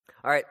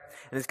All right,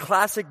 in his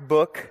classic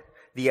book,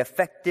 The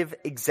Effective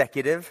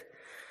Executive,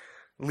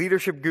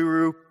 leadership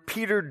guru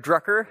Peter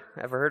Drucker,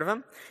 ever heard of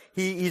him?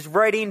 He's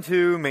writing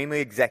to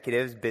mainly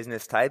executives,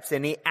 business types,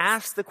 and he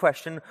asks the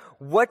question,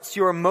 what's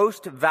your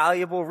most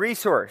valuable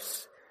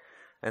resource?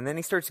 And then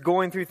he starts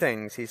going through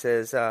things. He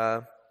says,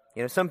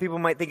 some people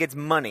might think it's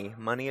money.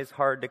 Money is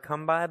hard to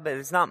come by, but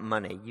it's not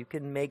money. You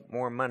can make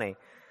more money.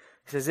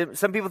 He says,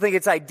 some people think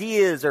it's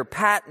ideas or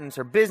patents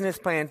or business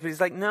plans, but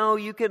he's like, no,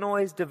 you can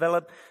always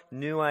develop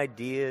new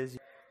ideas.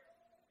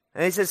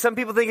 And he says, some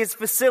people think it's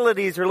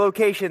facilities or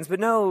locations, but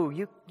no,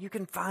 you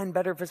can find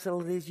better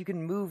facilities. You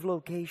can move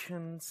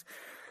locations.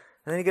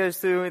 And then he goes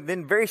through, and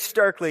then very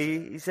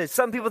starkly, he says,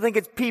 some people think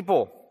it's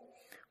people,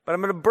 but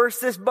I'm going to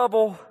burst this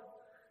bubble.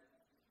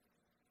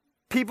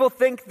 People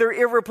think they're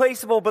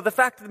irreplaceable, but the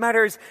fact of the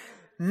matter is,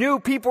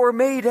 new people are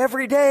made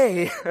every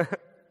day.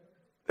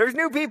 There's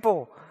new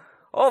people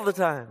all the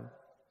time.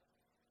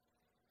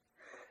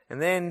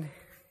 And then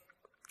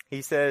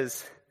he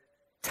says,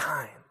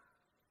 time.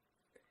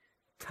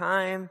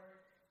 Time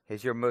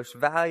is your most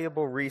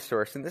valuable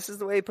resource. And this is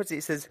the way he puts it.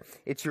 He says,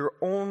 it's your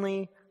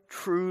only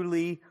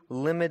truly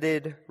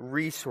limited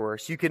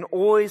resource. You can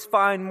always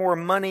find more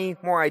money,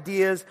 more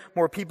ideas,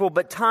 more people,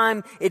 but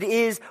time, it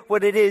is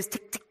what it is.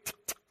 Tick, tick, tick,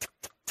 tick, tick,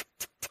 tick,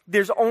 tick, tick.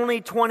 There's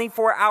only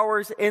 24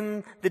 hours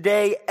in the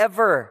day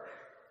ever.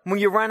 When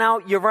you run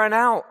out, you run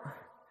out.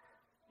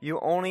 You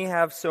only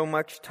have so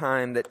much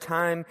time. That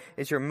time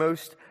is your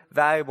most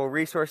valuable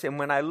resource. And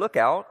when I look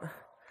out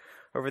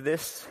over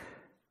this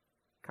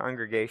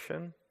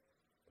congregation,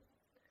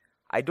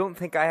 I don't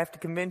think I have to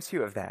convince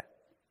you of that.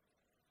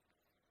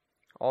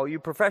 All you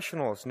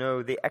professionals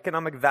know the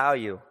economic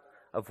value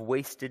of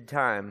wasted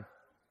time.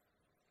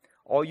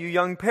 All you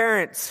young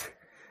parents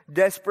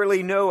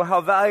desperately know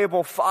how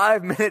valuable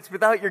 5 minutes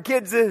without your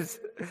kids is.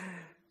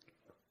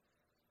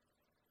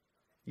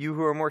 You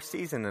who are more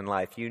seasoned in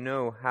life, you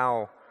know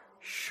how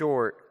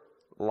short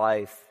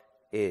life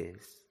is.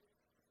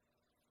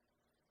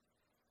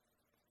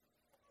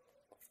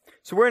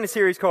 So we're in a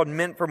series called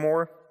Meant for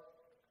More.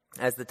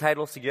 As the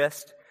title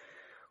suggests,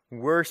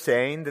 we're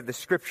saying that the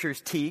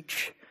Scriptures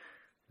teach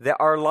that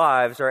our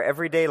lives, our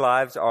everyday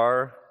lives,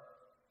 are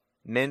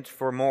meant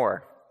for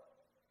more.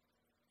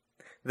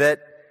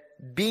 That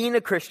being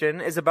a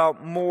Christian is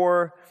about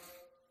more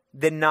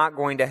than not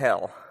going to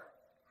hell.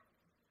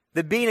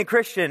 That being a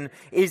Christian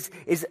is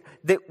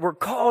that we're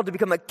called to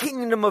become a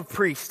kingdom of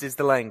priests is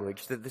the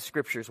language that the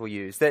Scriptures will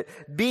use. That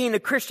being a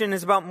Christian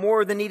is about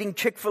more than eating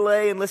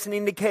Chick-fil-A and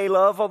listening to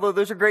K-Love, although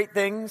those are great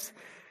things.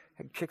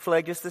 I had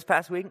Chick-fil-A just this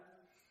past week.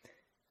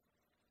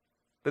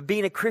 But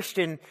being a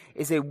Christian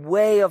is a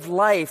way of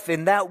life,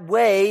 and that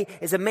way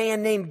is a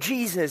man named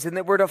Jesus, and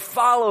that we're to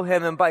follow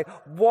him, and by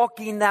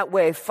walking that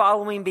way,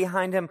 following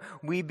behind him,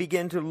 we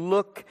begin to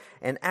look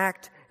and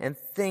act and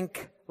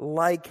think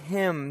like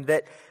him.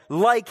 That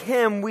like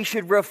him, we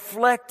should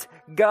reflect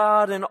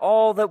God in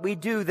all that we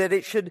do, that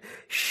it should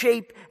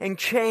shape and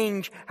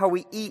change how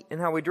we eat and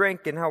how we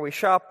drink and how we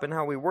shop and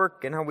how we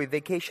work and how we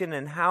vacation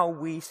and how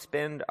we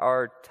spend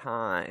our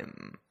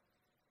time.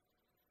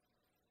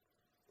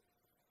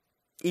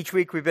 Each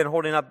week we've been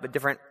holding up a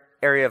different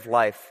area of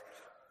life.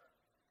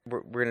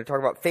 We're going to talk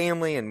about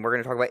family, and we're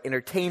going to talk about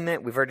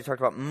entertainment. We've already talked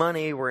about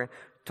money. We're going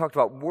to talk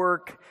about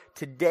work.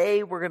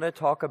 Today we're going to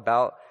talk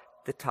about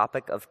the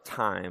topic of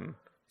time,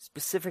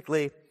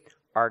 specifically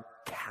our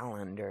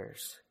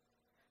calendars.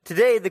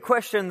 Today, the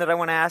question that I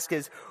want to ask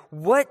is,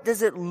 what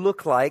does it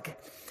look like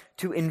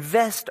to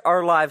invest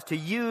our lives, to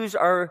use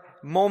our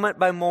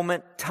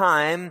moment-by-moment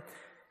time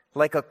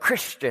like a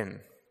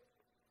Christian?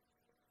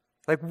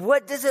 Like,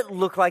 what does it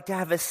look like to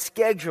have a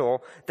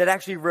schedule that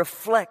actually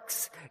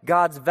reflects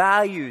God's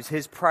values,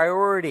 his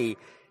priority,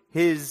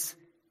 his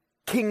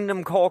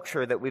kingdom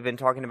culture that we've been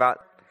talking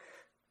about?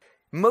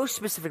 Most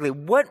specifically,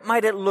 what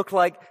might it look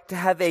like to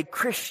have a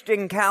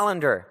Christian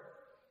calendar?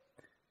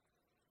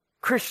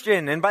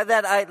 Christian, and by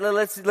that,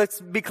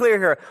 let's be clear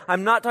here.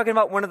 I'm not talking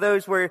about one of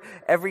those where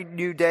every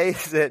new day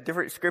is a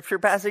different scripture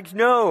passage.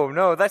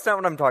 No, that's not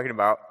what I'm talking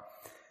about.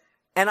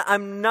 And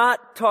I'm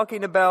not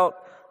talking about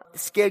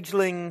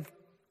scheduling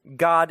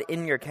God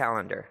in your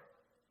calendar.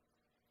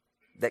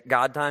 That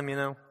God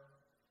time,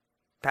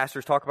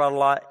 pastors talk about a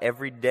lot.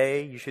 Every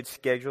day you should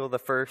schedule the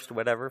first,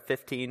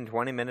 15,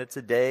 20 minutes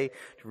a day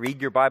to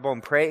read your Bible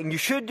and pray. And you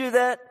should do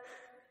that.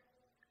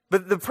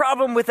 But the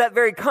problem with that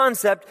very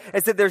concept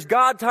is that there's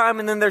God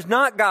time and then there's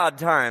not God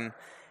time.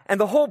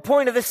 And the whole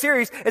point of this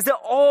series is that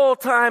all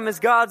time is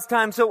God's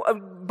time. So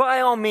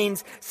by all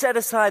means, set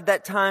aside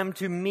that time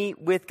to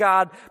meet with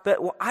God. But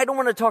I don't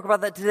want to talk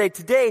about that today.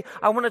 Today,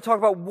 I want to talk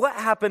about what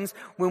happens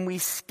when we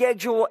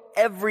schedule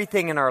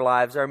everything in our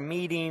lives, our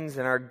meetings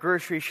and our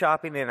grocery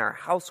shopping and our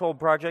household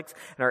projects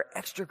and our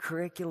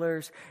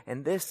extracurriculars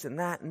and this and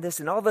that and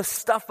this and all the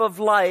stuff of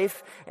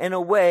life in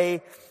a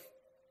way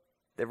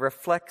that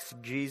reflects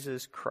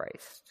Jesus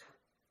Christ,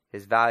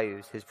 his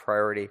values, his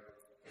priority,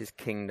 his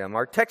kingdom.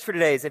 Our text for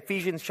today is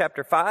Ephesians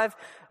chapter 5.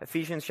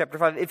 Ephesians chapter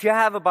 5. If you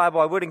have a Bible,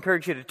 I would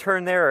encourage you to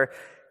turn there or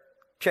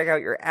check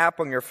out your app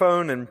on your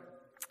phone and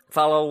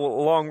Follow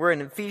along. We're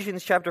in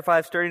Ephesians chapter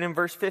 5, starting in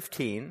verse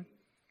 15.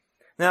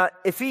 Now,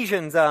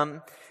 Ephesians,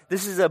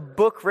 this is a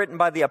book written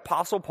by the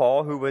Apostle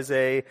Paul, who was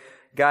a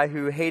guy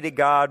who hated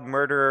God,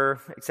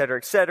 murderer,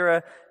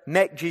 etc.,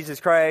 met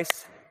Jesus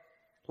Christ.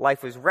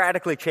 Life was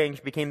radically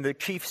changed, became the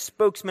chief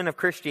spokesman of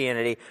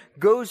Christianity,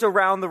 goes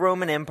around the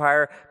Roman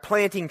Empire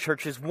planting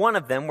churches. One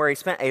of them, where he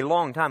spent a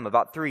long time,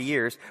 about 3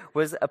 years,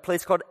 was a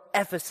place called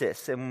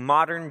Ephesus in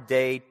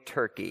modern-day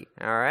Turkey.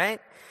 All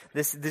right?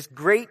 This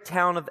great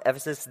town of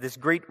Ephesus, this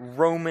great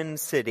Roman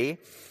city.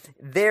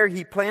 There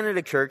he planted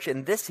a church,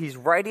 and he's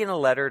writing a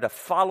letter to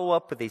follow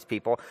up with these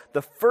people.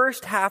 The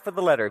first half of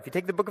the letter, if you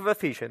take the book of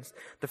Ephesians,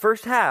 the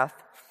first half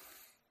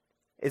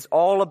is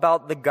all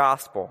about the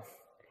gospel.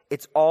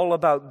 It's all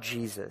about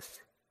Jesus.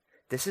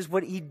 This is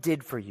what he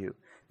did for you.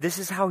 This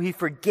is how he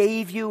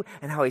forgave you,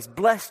 and how he's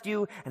blessed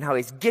you, and how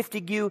he's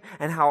gifted you,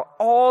 and how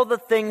all the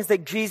things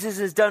that Jesus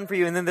has done for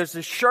you. And then there's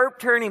a sharp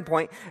turning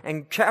point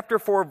in chapter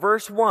 4,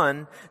 verse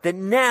 1, that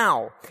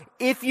now,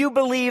 if you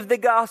believe the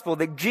gospel,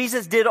 that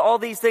Jesus did all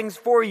these things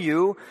for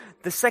you,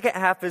 the second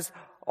half is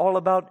all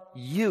about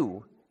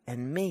you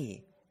and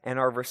me and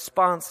our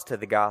response to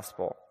the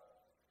gospel.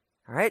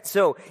 All right,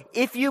 so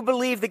if you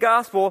believe the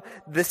gospel,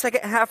 the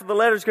second half of the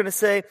letter is going to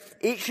say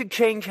it should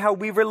change how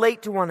we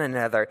relate to one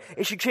another.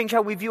 It should change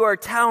how we view our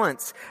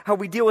talents, how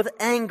we deal with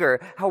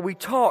anger, how we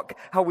talk,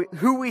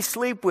 who we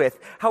sleep with,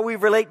 how we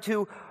relate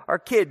to our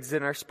kids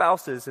and our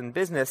spouses and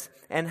business,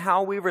 and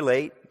how we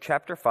relate,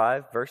 chapter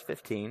 5, verse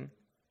 15,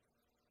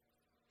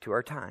 to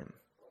our time.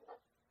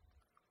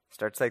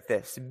 Starts like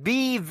this.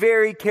 Be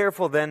very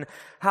careful then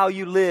how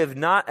you live,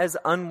 not as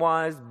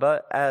unwise,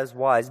 but as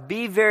wise.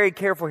 Be very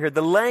careful here.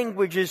 The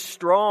language is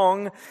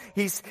strong.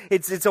 It's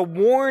a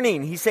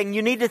warning. He's saying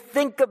you need to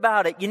think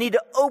about it. You need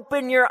to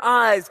open your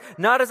eyes,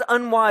 not as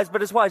unwise,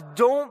 but as wise.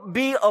 Don't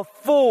be a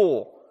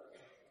fool.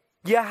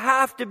 You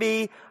have to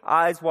be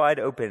eyes wide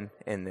open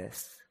in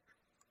this.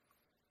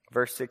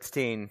 Verse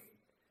 16.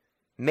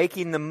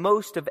 Making the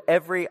most of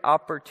every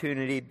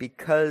opportunity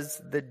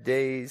because the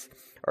days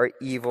are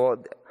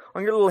evil.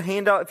 On your little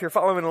handout, if you're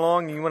following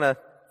along and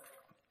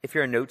if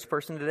you're a notes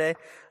person today,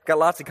 I've got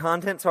lots of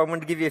content, so I wanted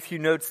to give you a few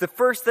notes. The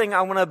first thing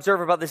I want to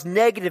observe about this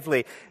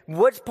negatively,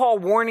 what's Paul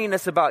warning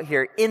us about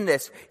here in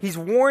this? He's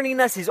warning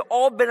us, he's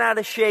all been out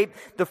of shape.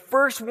 The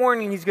first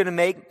warning he's going to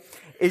make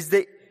is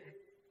that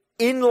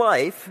in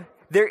life,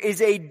 there is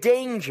a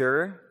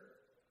danger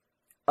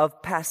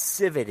of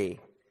passivity.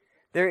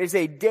 There is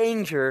a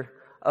danger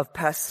of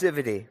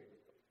passivity.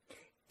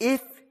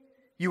 If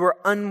you are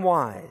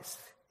unwise,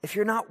 if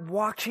you're not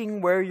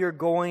watching where you're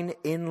going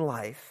in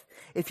life,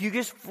 if you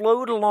just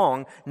float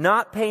along,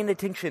 not paying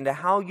attention to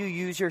how you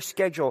use your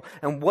schedule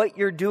and what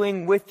you're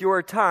doing with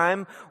your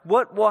time,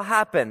 what will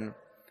happen?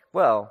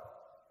 Well,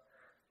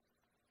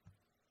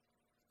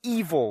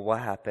 evil will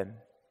happen.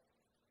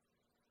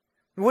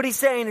 What he's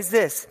saying is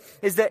this,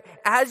 is that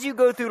as you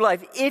go through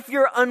life, if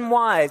you're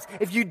unwise,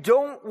 if you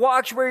don't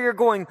watch where you're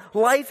going,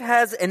 life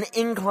has an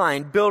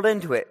incline built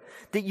into it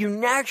that you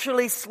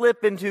naturally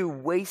slip into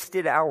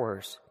wasted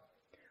hours.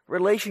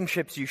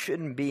 Relationships you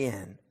shouldn't be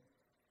in.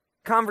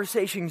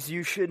 Conversations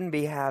you shouldn't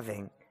be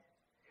having.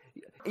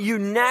 You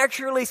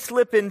naturally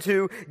slip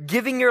into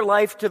giving your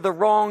life to the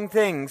wrong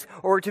things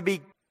or to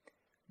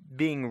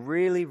being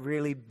really,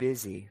 really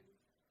busy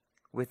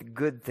with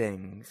good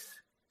things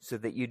so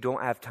that you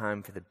don't have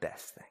time for the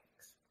best things.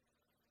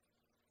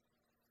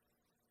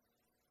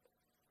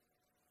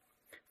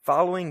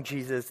 Following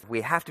Jesus,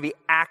 we have to be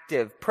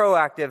active,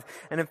 proactive.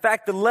 And in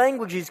fact, the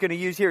language he's going to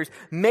use here is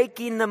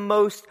making the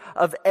most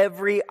of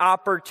every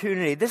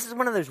opportunity. This is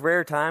one of those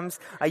rare times.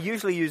 I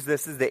usually use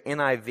this as the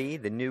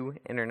NIV, the New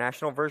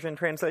International Version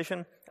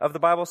translation of the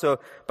Bible. So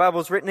the Bible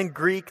is written in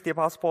Greek. The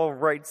Apostle Paul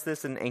writes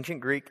this in ancient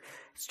Greek.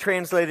 It's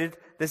translated.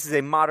 This is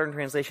a modern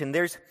translation.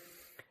 There's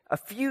a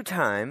few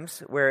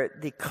times where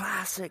the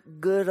classic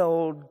good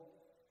old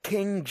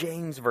King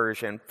James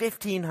Version,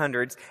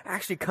 1500s,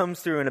 actually comes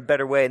through in a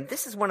better way. And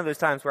this is one of those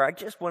times where I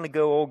just want to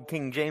go old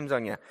King James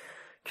on you.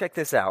 Check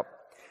this out.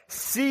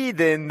 See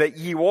then that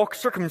ye walk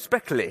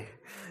circumspectly,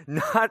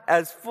 not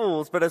as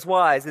fools, but as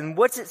wise. And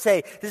what's it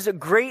say? This is a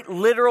great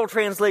literal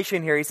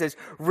translation here. He says,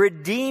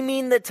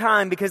 redeeming the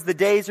time because the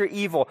days are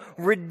evil.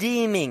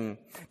 Redeeming.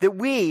 That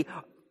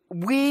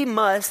we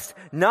must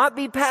not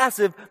be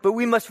passive, but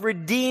we must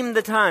redeem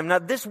the time. Now,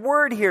 this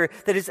word here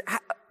that is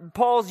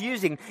Paul's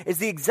using is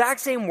the exact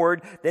same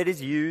word that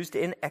is used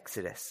in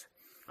Exodus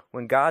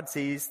when God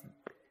sees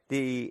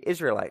the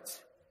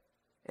Israelites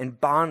in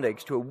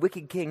bondage to a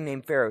wicked king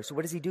named Pharaoh. So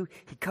what does he do?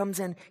 He comes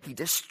in, he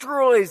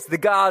destroys the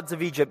gods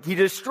of Egypt. He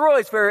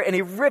destroys Pharaoh and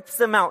he rips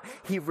them out.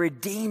 He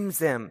redeems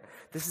them.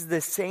 This is the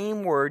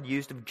same word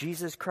used of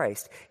Jesus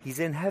Christ. He's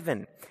in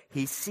heaven.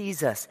 He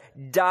sees us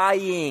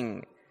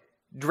dying,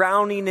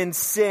 drowning in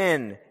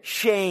sin,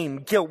 shame,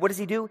 guilt. What does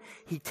he do?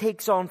 He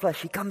takes on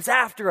flesh. He comes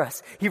after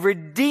us. He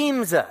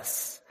redeems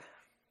us.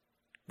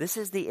 This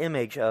is the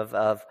image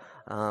of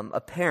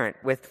a parent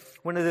with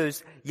one of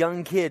those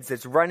young kids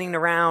that's running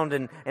around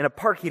in a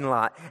parking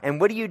lot. And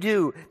what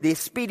do? The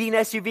speeding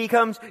SUV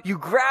comes, you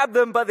grab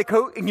them by the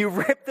coat and you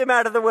rip them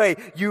out of the way.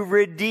 You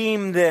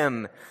redeem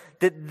them.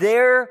 That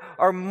there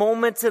are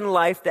moments in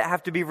life that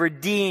have to be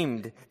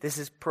redeemed. This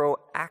is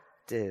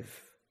proactive.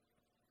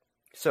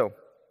 So,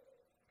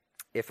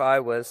 if I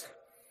was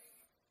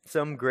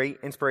some great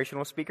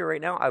inspirational speaker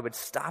right now, I would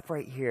stop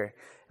right here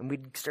and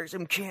we'd start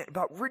some chant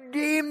about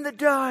redeem the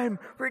time,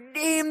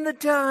 redeem the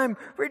time,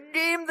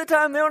 redeem the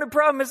time. The only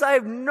problem is I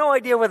have no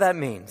idea what that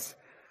means.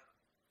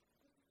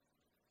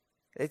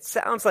 It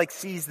sounds like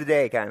seize the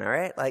day kind of,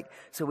 right? Like,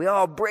 so we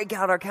all break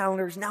out our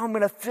calendars. Now I'm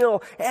going to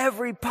fill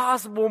every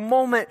possible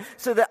moment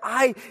so that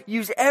I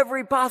use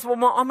every possible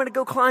moment. I'm going to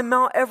go climb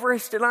Mount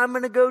Everest and I'm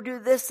going to go do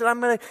this and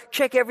I'm going to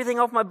check everything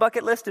off my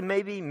bucket list. And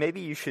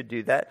maybe you should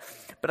do that.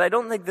 But I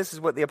don't think this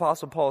is what the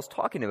Apostle Paul is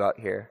talking about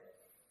here.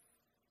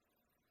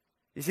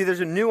 You see,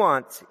 there's a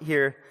nuance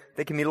here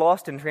that can be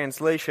lost in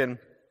translation.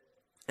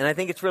 And I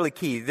think it's really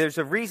key. There's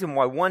a reason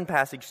why one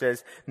passage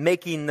says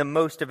making the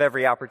most of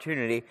every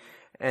opportunity.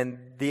 And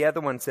the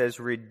other one says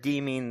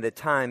redeeming the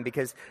time,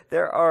 because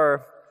there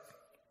are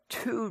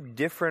two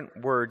different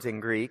words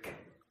in Greek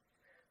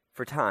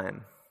for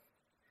time.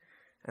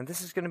 And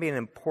this is going to be an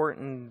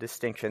important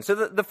distinction. So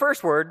the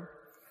first word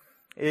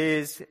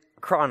is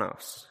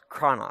chronos.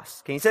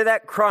 Chronos. Can you say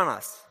that?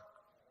 Chronos.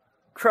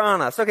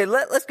 Chronos. Okay,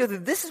 let's go through.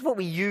 This is what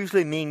we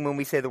usually mean when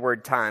we say the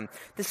word time.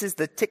 This is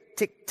the tick,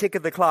 tick, tick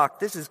of the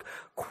clock. This is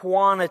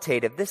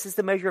quantitative. This is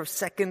the measure of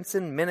seconds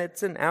and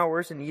minutes and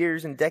hours and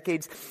years and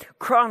decades.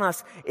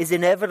 Chronos is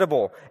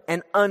inevitable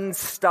and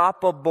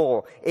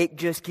unstoppable. It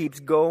just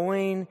keeps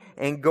going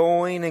and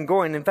going and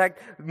going. In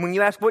fact, when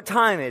you ask what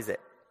time is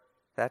it,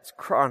 that's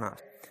chronos.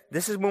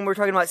 This is when we're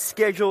talking about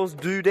schedules,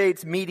 due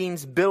dates,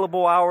 meetings,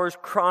 billable hours,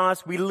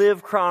 chronos. We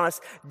live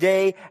chronos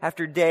day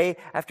after day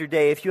after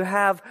day. If you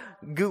have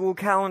Google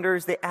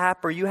Calendars, the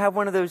app, or you have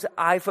one of those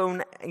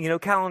iPhone,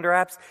 calendar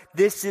apps,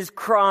 this is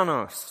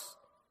chronos.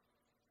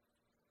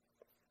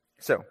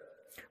 So,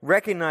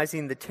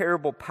 recognizing the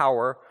terrible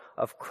power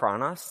of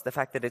chronos, the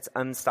fact that it's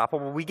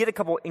unstoppable, we get a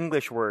couple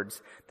English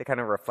words that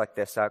kind of reflect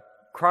this.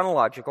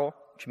 Chronological,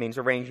 which means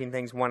arranging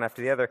things one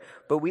after the other,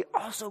 but we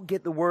also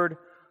get the word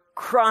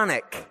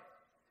chronic.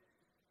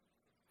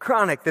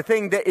 Chronic, the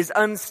thing that is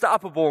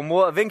unstoppable and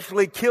will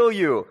eventually kill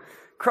you.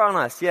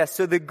 Chronos, yes.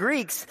 So the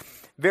Greeks,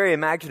 very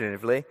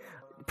imaginatively,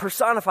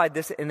 personified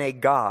this in a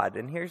god.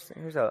 And here's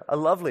a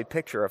lovely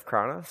picture of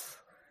Chronos.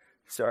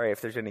 Sorry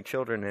if there's any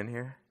children in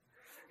here.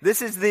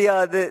 This is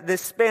the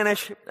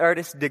Spanish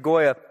artist de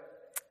Goya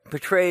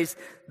portrays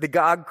the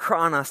god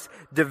Chronos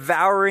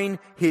devouring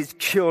his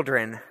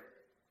children.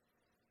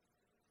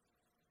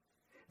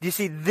 Do you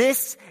see,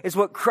 this is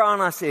what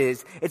chronos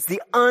is. It's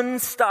the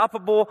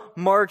unstoppable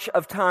march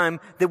of time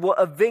that will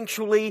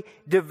eventually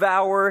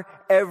devour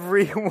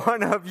every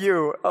one of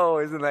you. Oh,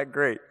 isn't that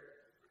great?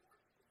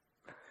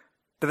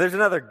 But there's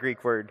another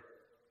Greek word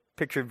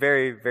pictured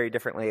very, very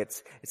differently.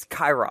 It's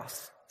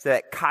kairos. So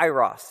that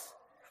kairos.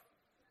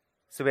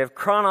 So we have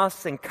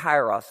chronos and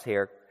kairos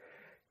here.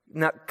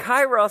 Now,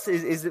 kairos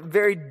is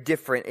very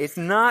different. It's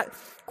not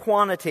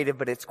quantitative,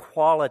 but it's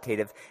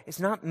qualitative. It's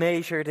not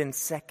measured in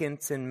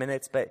seconds and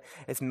minutes, but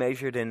it's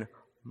measured in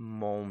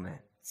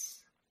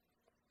moments.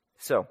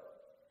 So,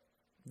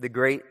 the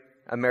great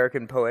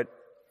American poet,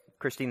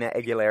 Christina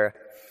Aguilera,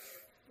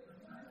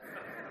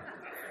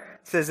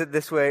 says it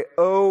this way,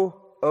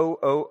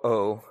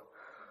 oh,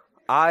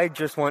 I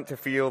just want to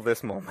feel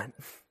this moment.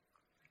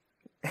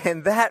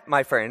 And that,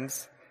 my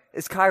friends,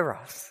 is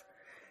kairos.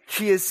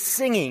 She is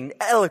singing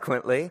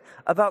eloquently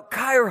about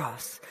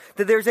kairos,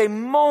 that there's a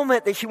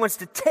moment that she wants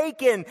to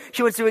take in.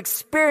 She wants to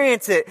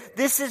experience it.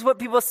 This is what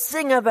people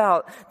sing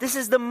about. This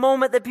is the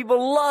moment that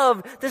people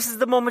love. This is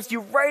the moments you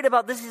write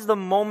about. This is the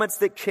moments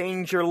that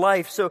change your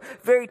life. So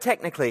very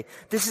technically,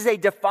 this is a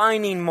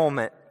defining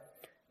moment.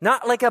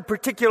 Not like a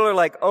particular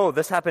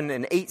this happened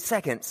in 8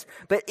 seconds,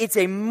 but it's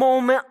a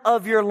moment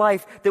of your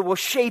life that will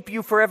shape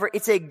you forever.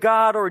 It's a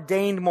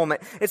God-ordained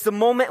moment. It's the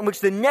moment in which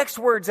the next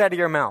words out of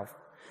your mouth,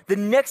 the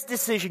next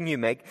decision you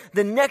make,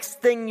 the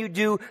next thing you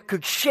do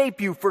could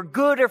shape you for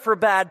good or for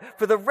bad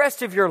for the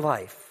rest of your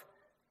life.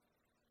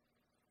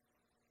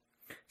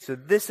 So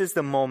this is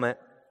the moment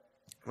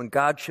when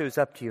God shows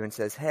up to you and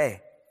says,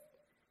 hey,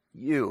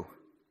 you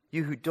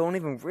who don't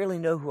even really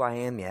know who I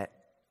am yet,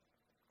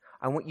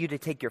 I want you to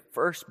take your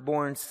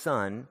firstborn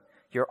son,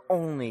 your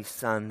only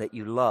son that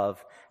you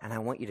love, and I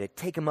want you to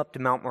take him up to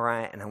Mount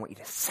Moriah and I want you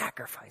to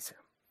sacrifice him.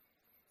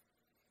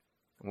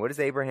 And what does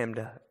Abraham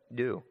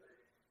do?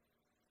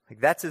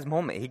 That's his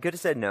moment. He could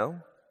have said no,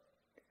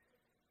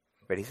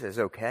 but he says,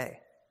 okay.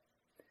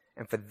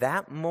 And for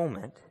that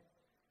moment,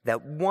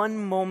 that one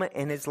moment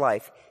in his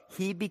life,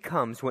 he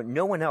becomes what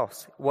no one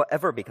else will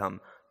ever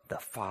become, the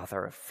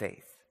father of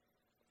faith.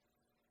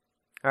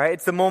 All right,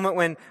 it's the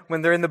moment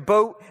when they're in the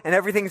boat and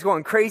everything's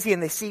going crazy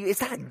and they see, is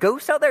that a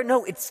ghost out there?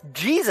 No, it's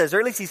Jesus, or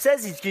at least he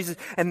says he's Jesus.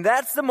 And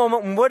that's the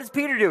moment when what does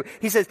Peter do?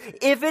 He says,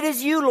 if it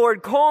is you,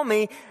 Lord, call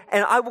me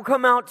and I will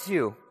come out to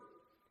you.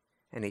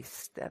 and he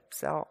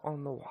steps out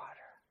on the water.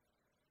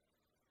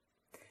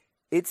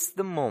 It's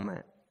the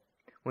moment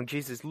when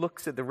Jesus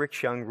looks at the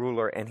rich young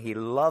ruler and he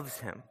loves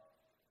him.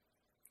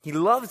 He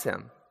loves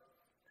him.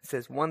 He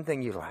says, one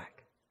thing you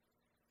lack.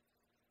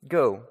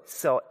 Go,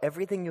 sell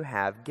everything you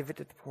have, give it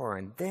to the poor,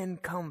 and then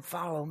come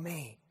follow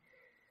me.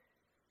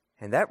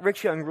 And that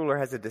rich young ruler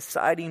has a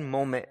deciding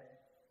moment,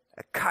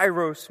 a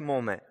kairos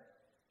moment,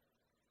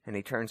 and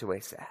he turns away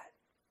sad.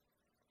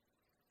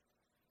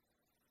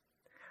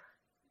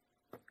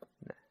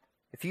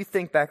 If you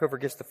think back over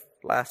just the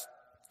last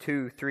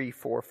 2, 3,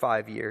 4,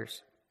 5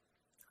 years,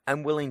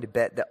 I'm willing to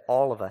bet that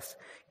all of us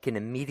can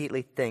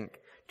immediately think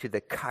to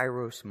the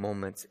kairos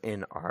moments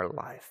in our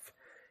life,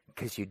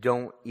 because you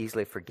don't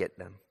easily forget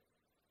them.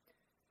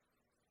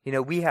 You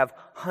know, we have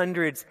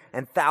hundreds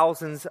and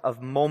thousands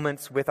of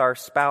moments with our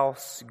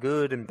spouse,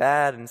 good and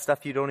bad and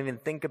stuff you don't even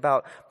think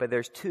about, but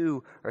there's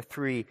 2 or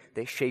 3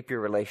 that shape your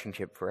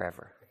relationship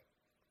forever.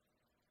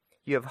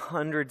 You have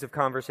hundreds of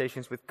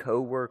conversations with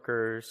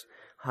coworkers,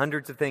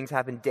 hundreds of things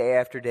happen day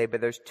after day, but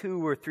there's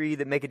 2 or 3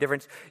 that make a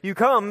difference. You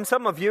come,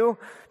 some of you,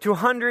 to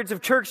hundreds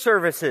of church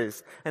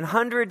services and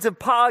hundreds of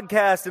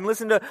podcasts and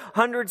listen to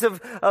hundreds of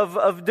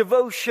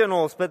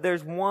devotionals, but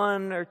there's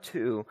 1 or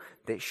 2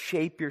 that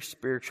shape your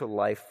spiritual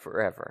life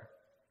forever.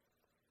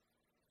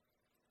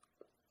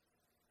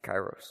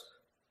 Kairos.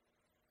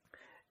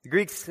 The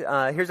Greeks,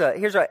 here's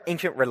an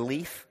ancient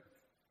relief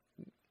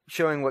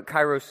showing what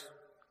Kairos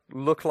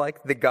looked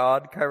like, the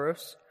god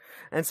Kairos.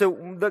 And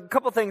so the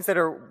couple things that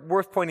are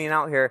worth pointing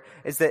out here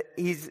is that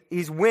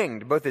he's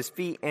winged, both his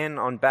feet and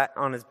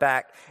on his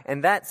back.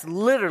 And that's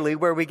literally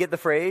where we get the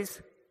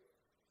phrase,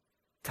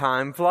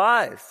 time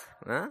flies.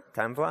 Huh?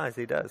 Time flies,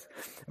 he does.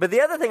 But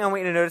the other thing I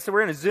want you to notice, so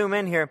we're going to zoom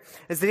in here,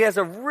 is that he has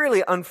a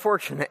really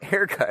unfortunate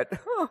haircut.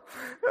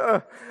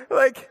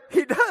 Like,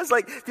 he does.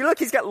 Like, if you look,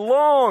 he's got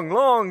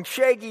long,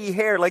 shaggy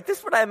hair. Like, this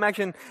is what I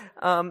imagine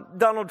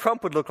Donald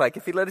Trump would look like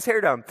if he let his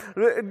hair down.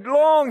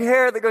 Long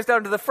hair that goes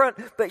down to the front,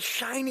 but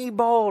shiny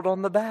bald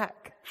on the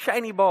back.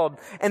 Shiny bald.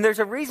 And there's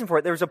a reason for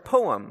it. There's a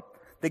poem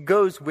that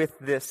goes with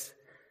this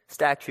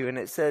statue, and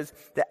it says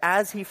that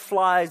as he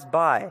flies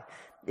by,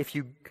 if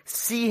you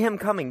see him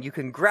coming, you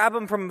can grab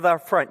him from the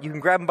front. You can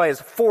grab him by his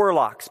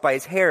forelocks, by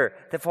his hair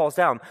that falls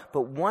down.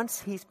 But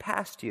once he's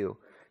past you,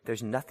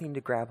 there's nothing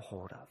to grab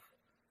hold of.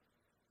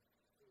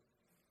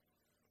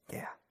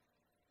 Yeah.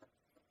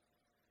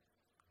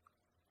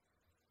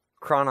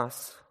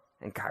 Chronos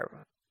and Kairos.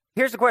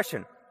 Here's the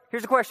question.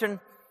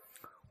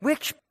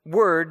 Which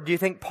word do you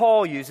think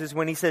Paul uses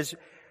when he says,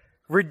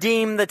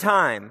 redeem the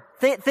time?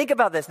 Think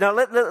about this. Now,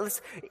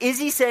 is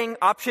he saying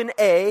option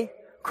A,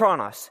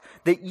 Chronos,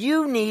 that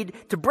you need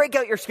to break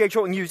out your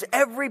schedule and use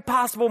every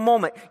possible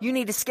moment? You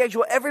need to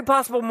schedule every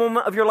possible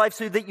moment of your life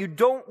so that you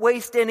don't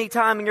waste any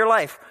time in your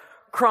life.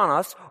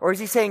 Chronos. Or is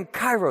he saying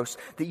Kairos,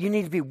 that you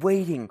need to be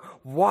waiting,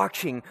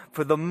 watching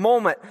for the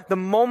moment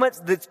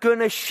that's going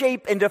to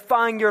shape and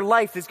define your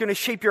life, that's going to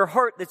shape your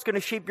heart, that's going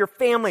to shape your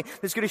family,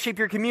 that's going to shape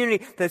your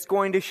community, that's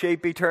going to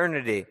shape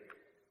eternity?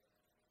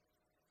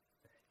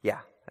 Yeah,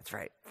 that's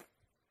right.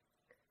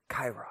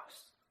 Kairos.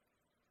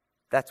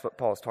 That's what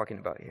Paul's talking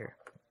about here.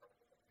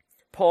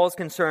 Paul's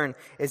concern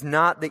is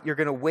not that you're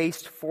going to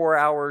waste 4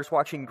 hours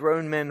watching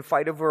grown men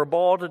fight over a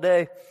ball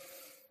today.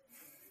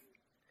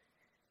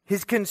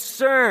 His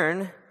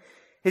concern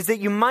is that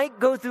you might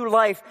go through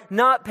life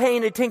not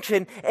paying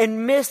attention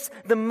and miss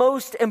the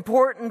most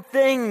important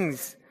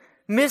things.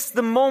 Miss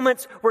the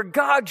moments where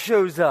God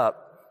shows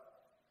up.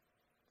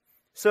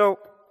 So,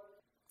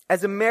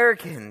 as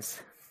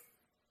Americans,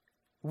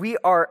 we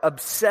are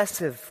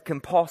obsessive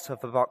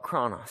compulsive about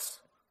Chronos.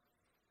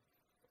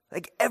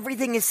 Like,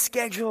 everything is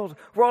scheduled.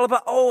 We're all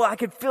about, I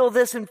could fill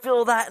this and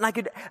fill that, and I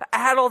could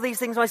add all these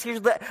things to my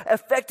schedule,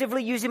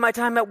 effectively using my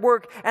time at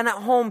work and at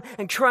home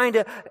and trying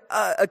to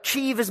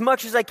achieve as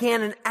much as I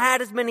can and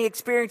add as many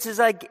experiences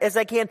as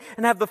I can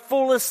and have the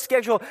fullest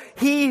schedule.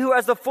 He who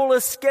has the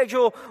fullest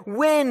schedule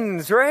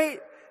wins, right?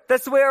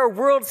 That's the way our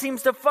world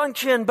seems to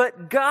function.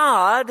 But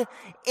God,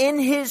 in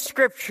His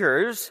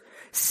scriptures,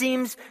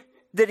 seems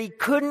that He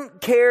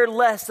couldn't care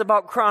less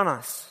about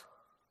Chronos.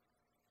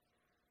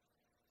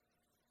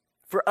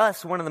 For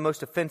us, one of the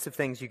most offensive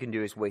things you can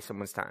do is waste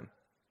someone's time,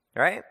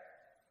 right?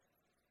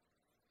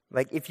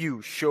 Like, if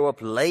you show up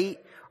late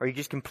or you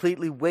just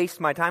completely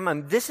waste my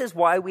time. This is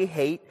why we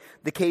hate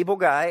the cable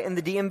guy and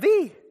the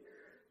DMV.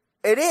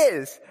 It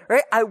is,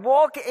 right? I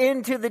walk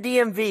into the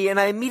DMV and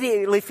I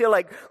immediately feel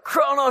like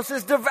Chronos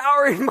is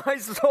devouring my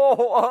soul.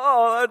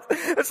 Oh,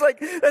 it's like,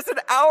 that's an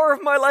hour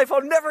of my life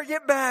I'll never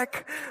get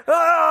back.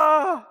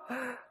 Ah!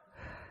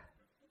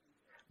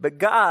 But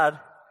God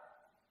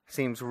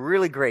seems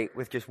really great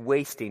with just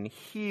wasting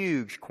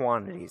huge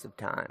quantities of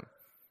time.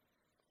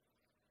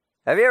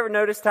 Have you ever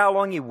noticed how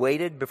long He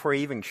waited before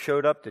He even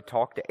showed up to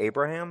talk to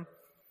Abraham?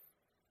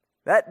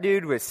 That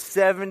dude was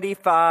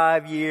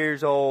 75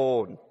 years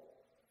old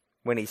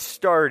when he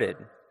started.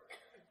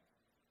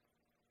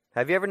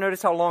 Have you ever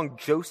noticed how long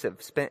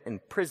Joseph spent in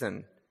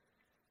prison?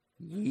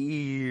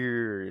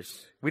 Years.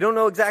 years. We don't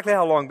know exactly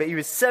how long, but he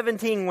was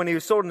 17 when he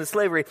was sold into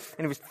slavery,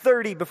 and he was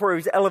 30 before he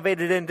was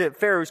elevated into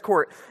Pharaoh's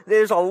court.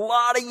 There's a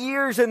lot of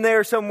years in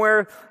there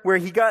somewhere where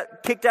he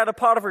got kicked out of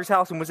Potiphar's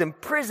house and was in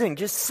prison,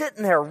 just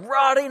sitting there,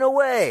 rotting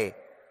away.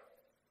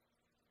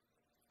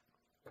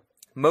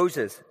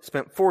 Moses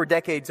spent 4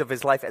 decades of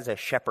his life as a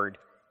shepherd.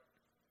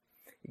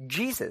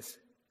 Jesus,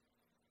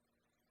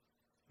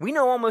 we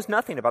know almost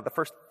nothing about the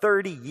first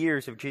 30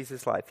 years of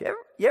Jesus' life.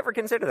 You ever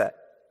consider that?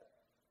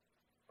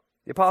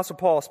 The Apostle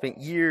Paul spent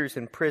years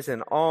in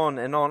prison, on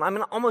and on. I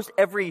mean, almost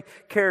every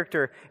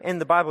character in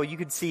the Bible, you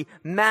could see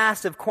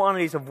massive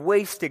quantities of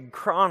wasted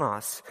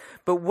chronos.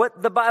 But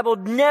what the Bible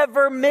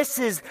never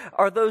misses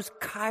are those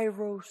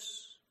kairos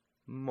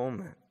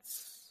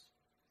moments.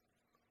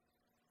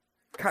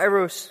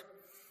 Kairos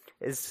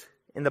is,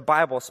 in the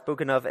Bible,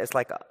 spoken of as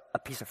like a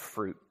piece of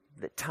fruit.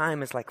 That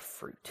time is like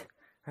fruit.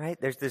 Right?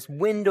 There's this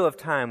window of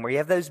time where you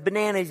have those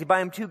bananas, you buy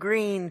them too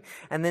green,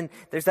 and then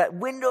there's that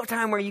window of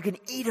time where you can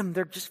eat them.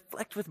 They're just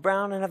flecked with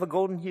brown and have a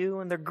golden hue,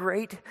 and they're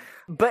great.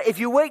 But if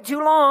you wait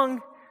too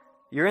long,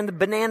 you're in the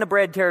banana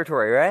bread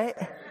territory, right?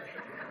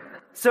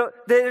 So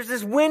there's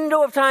this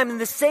window of time,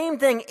 and the same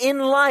thing in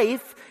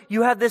life,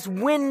 you have this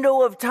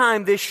window of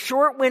time, this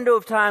short window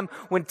of time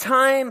when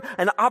time,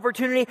 an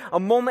opportunity, a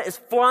moment is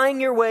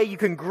flying your way. You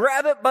can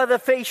grab it by the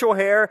facial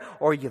hair,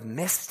 or you've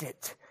missed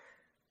it.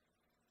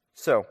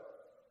 So,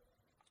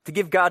 to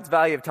give God's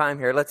value of time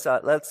here, let's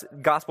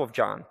Gospel of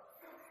John,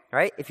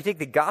 right? If you take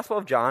the Gospel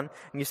of John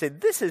and you say,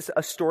 this is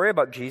a story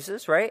about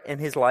Jesus, right? And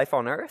his life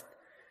on earth.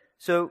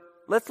 So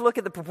let's look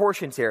at the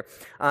proportions here.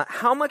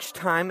 How much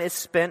time is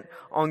spent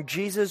on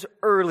Jesus'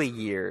 early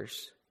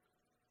years?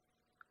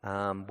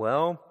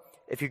 Well,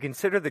 if you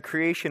consider the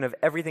creation of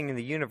everything in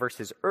the universe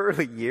as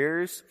early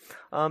years,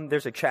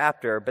 there's a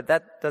chapter, but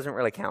that doesn't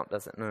really count,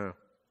 does it? No.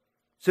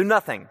 So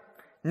nothing.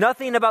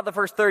 Nothing about the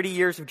first 30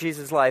 years of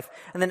Jesus' life.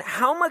 And then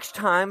how much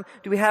time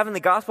do we have in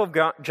the Gospel of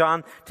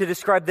John to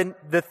describe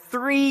the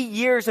 3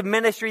 years of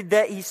ministry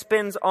that he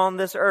spends on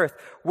this earth?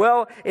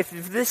 Well, if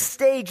this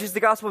stage is the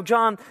Gospel of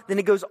John, then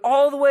it goes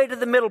all the way to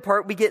the middle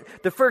part. We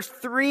get the first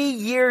 3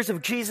 years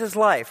of Jesus'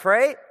 life,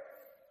 right?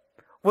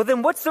 Well,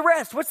 then what's the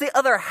rest? What's the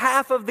other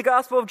half of the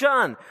Gospel of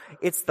John?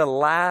 It's the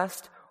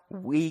last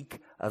week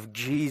of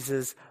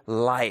Jesus'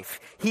 life.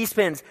 He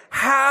spends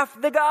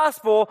half the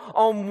gospel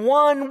on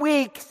 1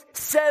 week,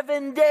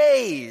 7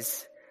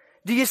 days.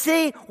 Do you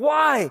see?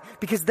 Why?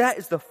 Because that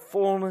is the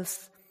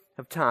fullness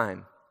of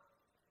time.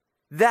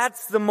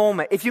 That's the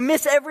moment. If you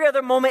miss every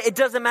other moment, it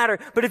doesn't matter.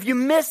 But if you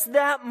miss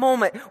that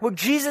moment, what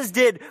Jesus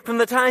did from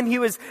the time he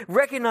was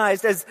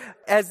recognized as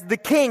the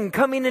king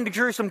coming into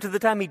Jerusalem to the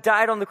time he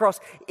died on the cross,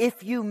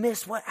 if you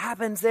miss what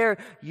happens there,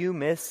 you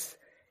miss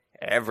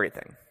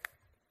everything.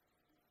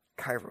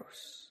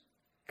 Kairos.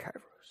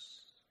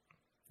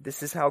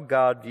 This is how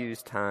God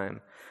views time.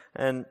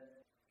 And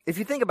if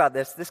you think about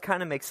this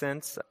kind of makes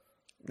sense.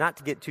 Not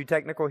to get too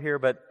technical here,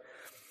 but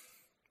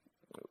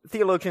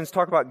theologians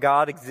talk about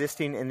God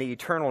existing in the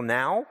eternal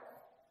now.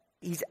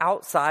 He's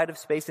outside of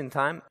space and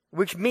time,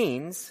 which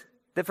means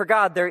that for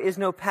God there is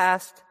no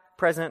past,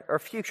 present, or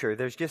future.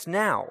 There's just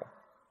now.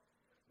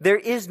 There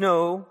is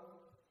no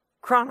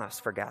chronos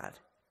for God.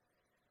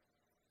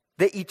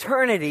 The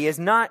eternity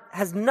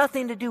has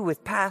nothing to do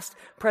with past,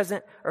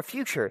 present, or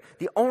future.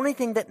 The only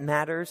thing that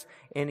matters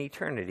in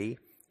eternity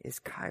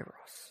is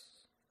kairos.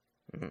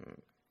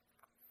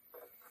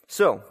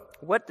 So,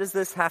 what does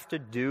this have to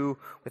do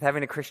with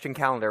having a Christian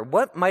calendar?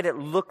 What might it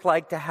look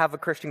like to have a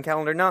Christian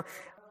calendar? Now,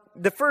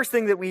 the first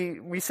thing that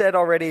we said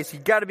already is you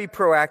got to be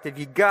proactive.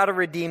 You got to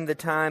redeem the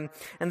time.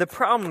 And the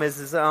problem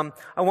is I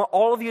want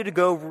all of you to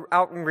go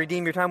out and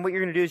redeem your time. What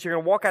you're going to do is you're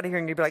going to walk out of here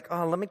and you'll be like,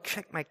 oh, let me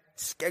check my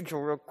schedule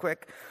real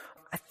quick.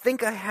 I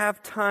think I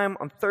have time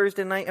on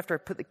Thursday night after I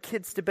put the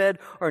kids to bed,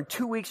 or in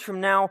 2 weeks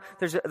from now,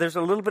 there's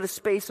a little bit of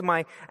space in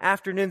my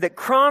afternoon. That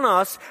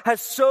chronos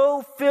has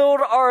so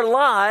filled our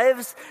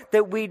lives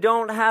that we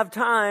don't have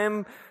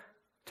time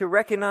to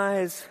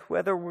recognize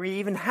whether we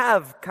even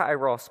have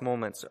kairos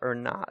moments or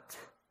not.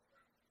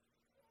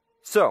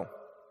 So,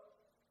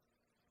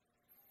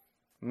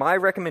 my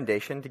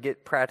recommendation to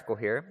get practical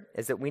here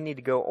is that we need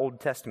to go Old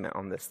Testament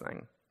on this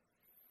thing.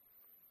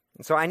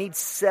 And so I need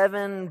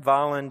 7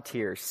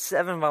 volunteers.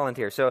 7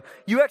 volunteers. So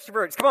you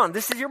extroverts, come on.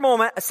 This is your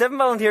moment. 7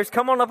 volunteers.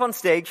 Come on up on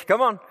stage.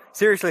 Come on.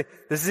 Seriously.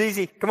 This is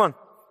easy. Come on.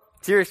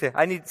 Seriously.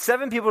 I need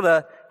 7 people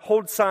to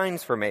hold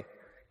signs for me.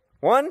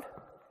 1.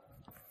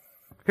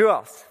 Who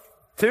else?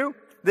 2.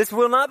 This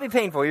will not be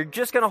painful. You're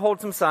just going to hold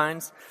some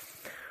signs.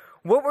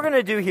 What we're going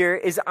to do here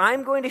is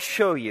I'm going to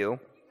show you,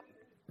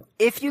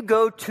 if you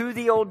go to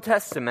the Old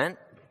Testament,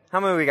 how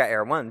many we got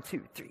here? 1,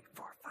 2, 3,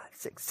 4, 5,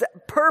 6,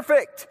 7.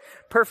 Perfect.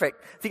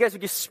 If you guys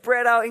would just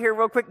spread out here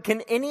real quick.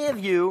 Can any of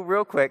you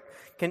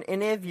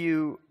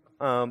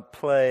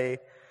play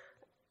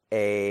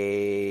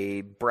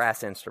a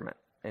brass instrument?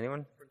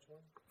 Anyone?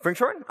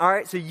 Fringshorn? All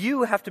right, so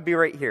you have to be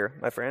right here,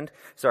 my friend.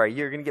 Sorry,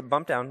 you're going to get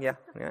bumped down. Yeah,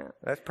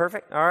 that's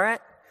perfect. All right.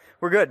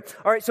 We're good.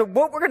 All right, so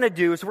what we're going to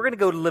do is we're going to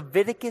go to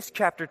Leviticus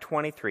chapter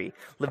 23.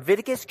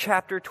 Leviticus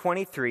chapter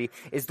 23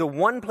 is the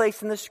one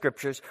place in the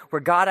scriptures where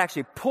God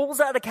actually pulls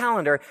out a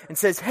calendar and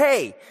says,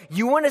 hey,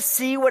 you want to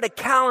see what a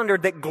calendar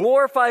that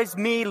glorifies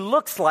me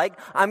looks like?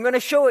 I'm going to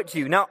show it to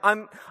you. Now,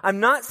 I'm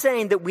not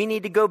saying that we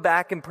need to go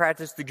back and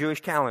practice the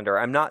Jewish calendar.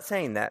 I'm not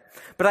saying that.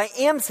 But I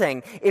am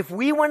saying if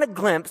we want a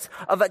glimpse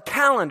of a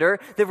calendar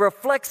that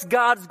reflects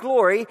God's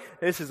glory,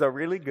 this is a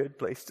really good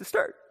place to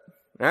start.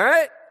 All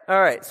right? All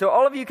right, so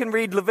all of you can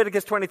read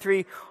Leviticus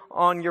 23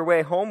 on your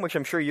way home, which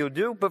I'm sure you'll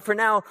do. But for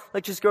now,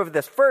 let's just go over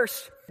this.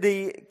 First,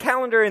 the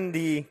calendar in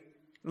the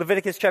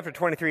Leviticus chapter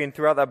 23 and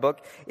throughout that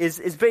book is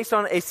based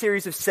on a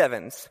series of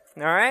sevens.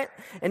 All right?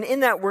 And in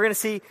that, we're going to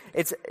see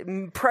it's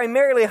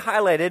primarily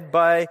highlighted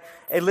by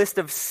a list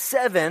of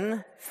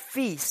seven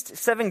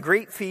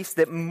great feasts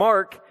that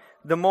mark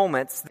the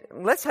moments.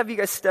 Let's have you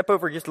guys step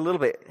over just a little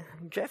bit.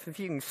 Jeff, if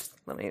you can,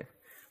 let me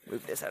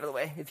move this out of the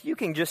way. If you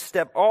can just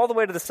step all the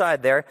way to the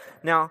side there.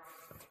 Now,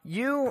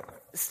 you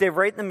stay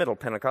right in the middle,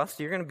 Pentecost.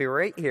 You're going to be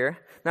right here.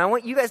 Now, I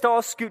want you guys to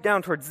all scoot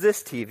down towards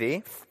this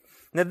TV.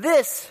 Now,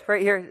 this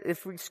right here,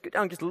 if we scoot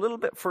down just a little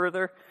bit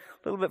further,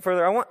 I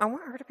want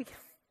her to be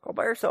all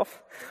by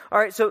herself. All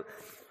right, so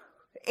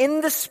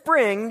in the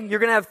spring, you're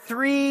going to have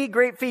three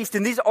great feasts,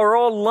 and these are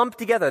all lumped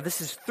together.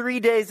 This is 3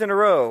 days in a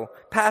row.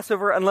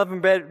 Passover,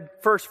 unleavened bread,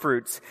 first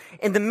fruits.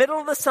 In the middle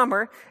of the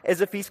summer is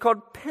a feast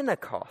called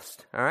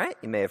Pentecost. All right?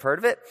 You may have heard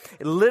of it.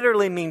 It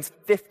literally means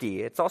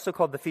 50. It's also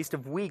called the Feast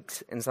of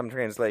Weeks in some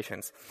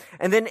translations.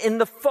 And then in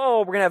the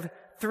fall, we're going to have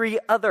three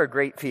other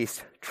great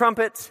feasts.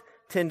 Trumpets.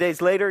 10 days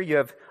later, you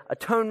have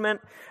Atonement.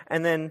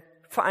 And then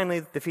finally,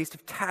 the Feast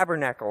of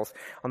Tabernacles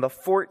on the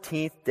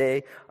 14th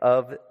day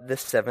of the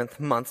 7th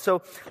month.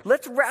 So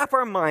let's wrap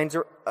our minds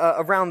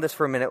around this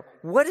for a minute.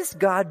 What is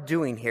God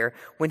doing here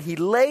when he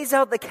lays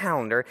out the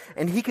calendar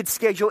and he could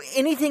schedule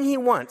anything he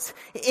wants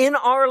in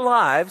our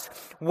lives?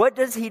 What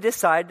does he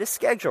decide to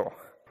schedule?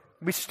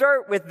 We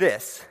start with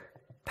this,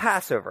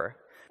 Passover.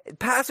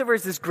 Passover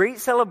is this great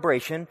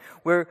celebration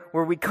where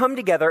we come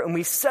together and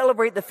we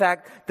celebrate the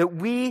fact that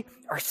we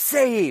are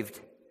saved.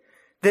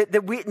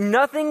 That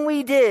nothing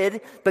we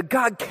did, but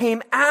God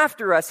came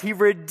after us. He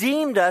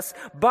redeemed us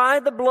by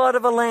the blood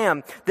of a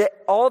lamb. That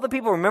all the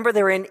people, remember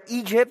they were in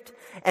Egypt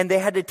and they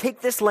had to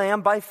take this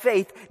lamb by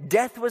faith.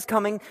 Death was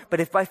coming,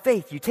 but if by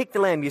faith you take the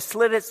lamb, you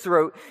slit its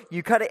throat,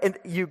 you cut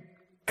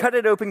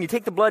it open, you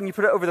take the blood and you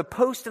put it over the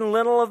post and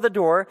lintel of the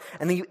door,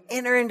 and then you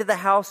enter into the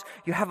house,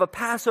 you have a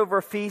Passover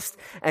feast,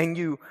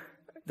 and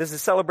this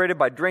is celebrated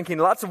by drinking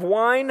lots of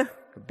wine,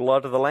 the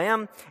blood of the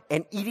lamb,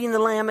 and eating the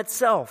lamb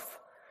itself.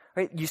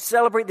 Right? You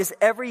celebrate this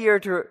every year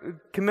to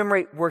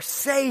commemorate we're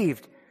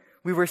saved.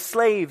 We were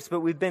slaves,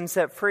 but we've been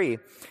set free.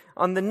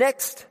 On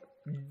the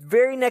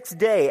very next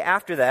day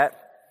after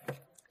that,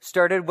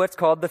 started what's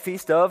called the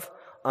Feast of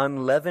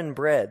Unleavened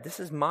Bread. This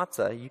is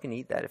matzah. You can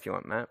eat that if you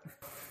want, Matt.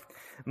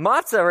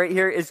 Matzah right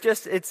here is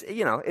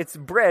it's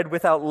bread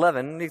without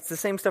leaven. It's the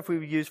same stuff we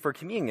would use for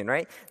communion,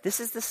 right? This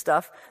is the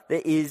stuff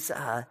that is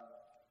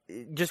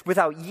just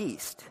without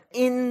yeast.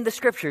 In the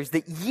scriptures,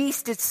 that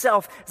yeast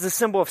itself is a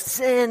symbol of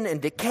sin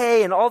and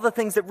decay and all the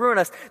things that ruin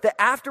us, that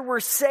after we're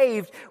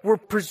saved, we're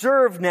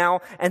preserved now,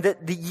 and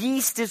that the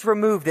yeast is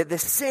removed, that the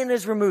sin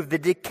is removed, the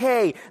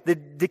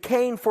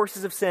decaying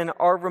forces of sin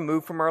are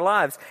removed from our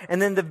lives. And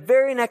then the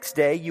very next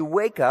day, you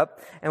wake up,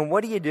 and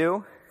what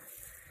do?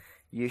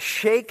 You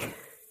shake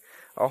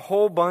a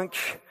whole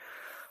bunch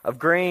of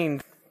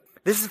grain.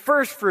 This is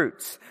first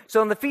fruits. So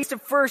on the Feast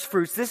of First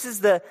Fruits, this is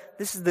the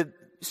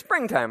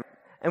springtime.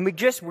 And we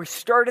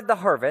started the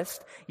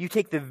harvest. You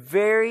take the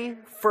very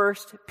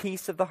first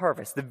piece of the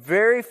harvest, the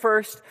very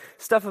first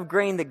stuff of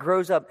grain that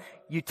grows up,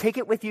 you take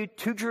it with you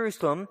to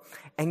Jerusalem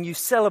and you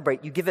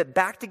celebrate. You give it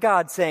back to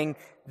God saying,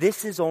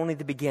 this is only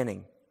the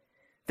beginning.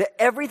 That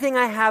everything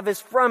I have is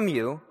from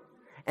you,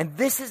 and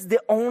this is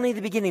only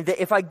the beginning.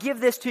 That if I give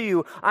this to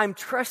you, I'm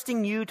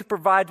trusting you to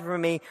provide for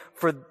me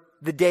for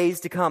the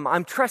days to come.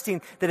 I'm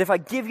trusting that if I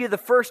give you the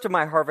first of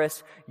my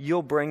harvest,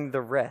 you'll bring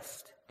the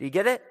rest. Do you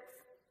get it?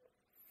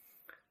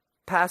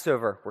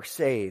 Passover, we're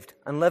saved.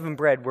 Unleavened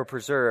bread, we're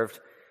preserved.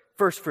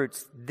 First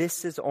fruits,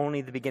 this is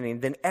only the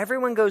beginning. Then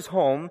everyone goes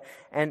home,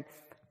 and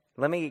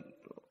let me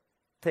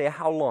tell you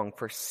how long.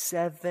 For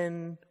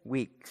 7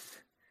 weeks.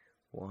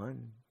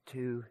 1,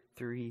 2,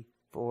 3,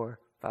 4,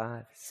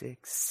 5,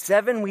 6,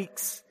 7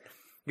 weeks.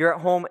 You're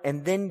at home,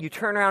 and then you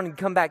turn around and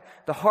come back.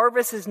 The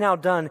harvest is now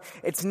done.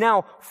 It's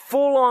now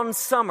full-on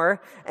summer,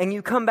 and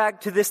you come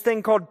back to this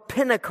thing called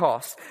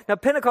Pentecost. Now,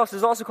 Pentecost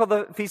is also called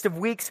the Feast of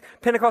Weeks.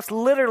 Pentecost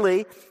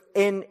literally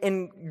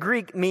in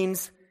Greek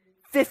means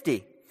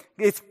 50.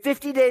 It's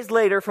 50 days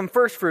later from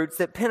first fruits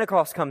that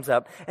Pentecost comes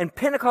up, and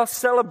Pentecost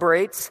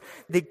celebrates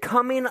the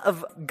coming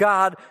of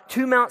God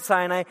to Mount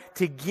Sinai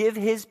to give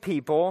his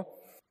people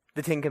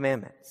the Ten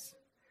Commandments.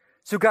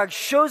 So God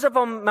shows up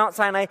on Mount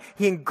Sinai,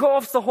 he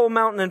engulfs the whole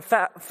mountain in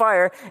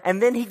fire,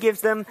 and then he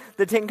gives them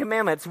the Ten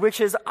Commandments,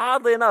 which is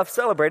oddly enough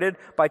celebrated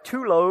by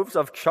 2 loaves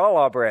of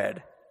challah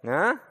bread.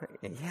 Huh?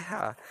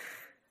 Yeah.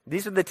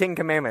 These are the 10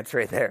 Commandments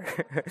right there.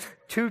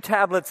 2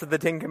 tablets of the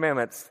 10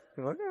 Commandments.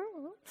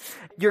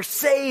 You're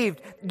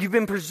saved. You've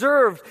been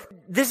preserved.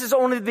 This is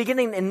only the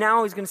beginning. And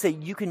now he's going to say,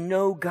 you can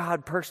know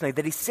God personally,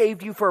 that he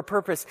saved you for a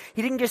purpose.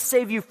 He didn't just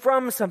save you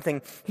from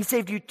something. He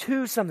saved you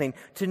to something,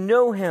 to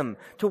know him,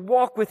 to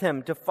walk with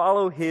him, to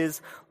follow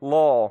his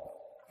law.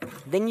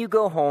 Then you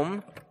go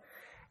home,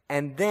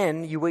 and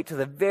then you wait till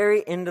the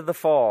very end of the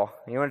fall.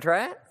 You want to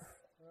try it?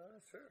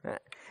 Sure.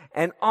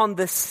 And on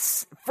the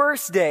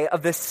first day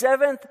of the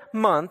 7th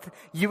month,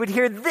 you would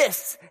hear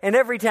this in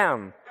every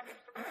town.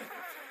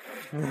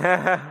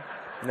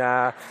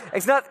 Nah,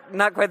 it's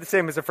not quite the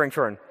same as a French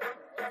horn.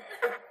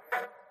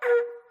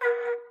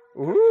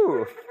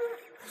 Ooh.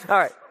 All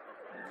right.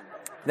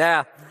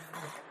 Now,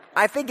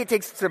 I think it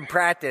takes some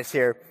practice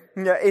here.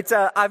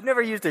 Yeah, I've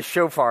never used a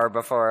shofar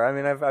before. I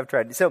mean, I've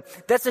tried. So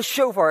that's a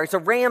shofar. It's a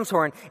ram's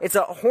horn. It's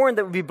a horn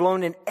that would be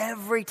blown in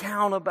every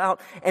town about.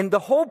 And the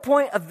whole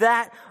point of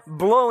that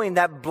blowing,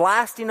 that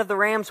blasting of the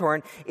ram's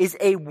horn is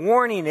a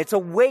warning. It's a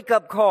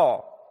wake-up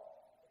call.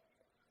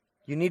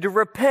 You need to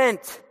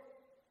repent.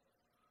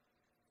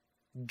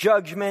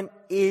 Judgment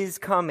is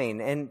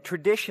coming. And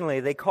traditionally,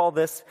 they call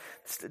this,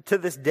 to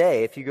this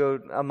day, if you go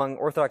among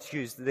Orthodox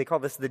Jews, they call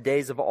this the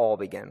days of awe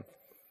begin.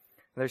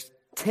 There's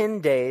 10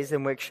 days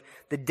in which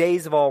the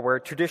days of all, where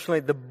traditionally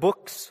the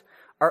books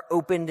are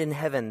opened in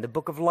heaven, the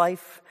book of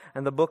life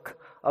and the book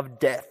of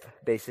death,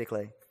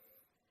 basically.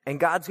 And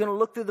God's going to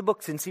look through the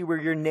books and see where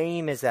your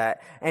name is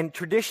at. And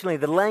traditionally,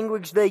 the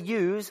language they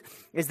use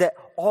is that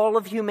all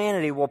of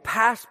humanity will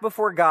pass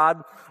before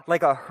God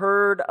like a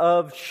herd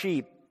of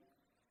sheep.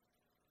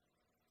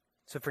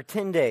 So for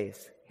 10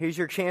 days, here's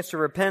your chance to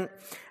repent.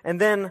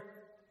 And then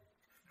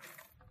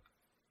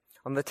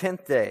on the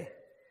 10th day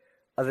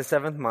of the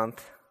 7th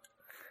month,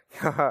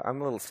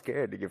 I'm a little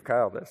scared to give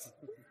Kyle this.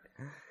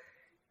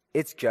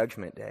 It's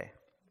Judgment Day.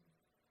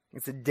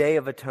 It's a day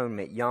of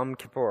atonement, Yom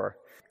Kippur.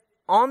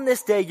 On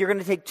this day, you're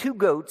going to take 2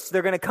 goats.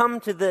 They're going to come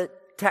to the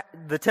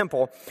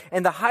temple,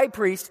 and the high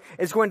priest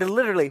is going to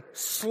literally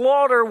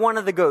slaughter one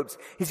of the goats.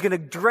 He's going to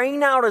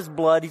drain out his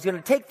blood. He's going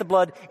to take the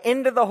blood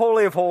into the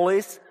Holy of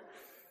Holies,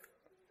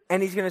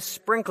 and he's going to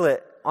sprinkle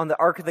it on the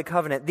Ark of the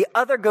Covenant. The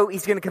other goat,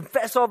 he's going to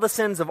confess all the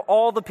sins of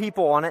all the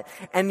people on it,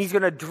 and he's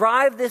going to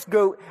drive this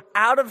goat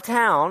out of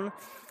town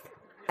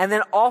and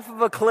then off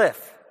of a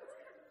cliff.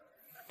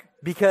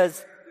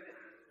 Because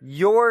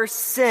your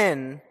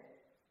sin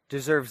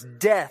deserves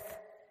death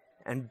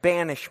and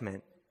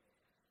banishment.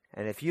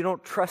 And if you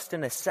don't trust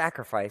in a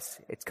sacrifice,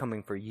 it's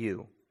coming for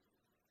you.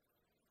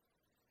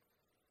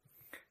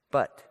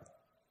 But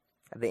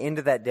at the end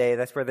of that day,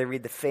 that's where they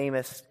read the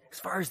famous, as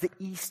far as the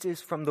east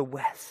is from the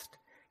west,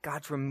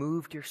 God's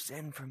removed your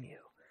sin from you.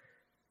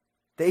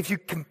 That if you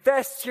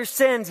confess your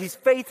sins, he's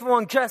faithful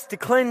and just to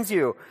cleanse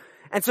you.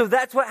 And so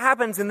that's what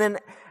happens. And then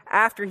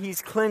after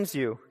he's cleansed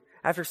you,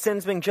 after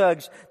sin's been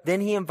judged, then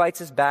he invites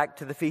us back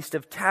to the Feast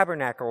of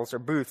Tabernacles or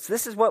booths.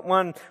 This is what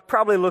one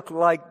probably looked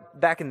like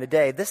back in the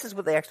day. This is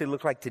what they actually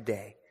look like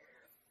today.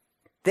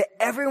 That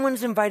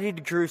everyone's invited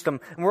to Jerusalem,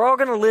 and we're all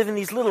going to live in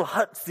these little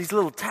huts, these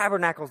little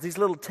tabernacles, these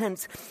little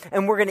tents,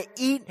 and we're going to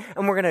eat,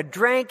 and we're going to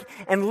drink,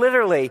 and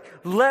literally,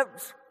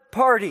 let's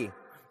party.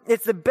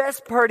 It's the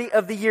best party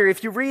of the year.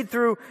 If you read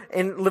through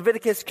in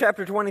Leviticus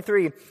chapter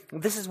 23,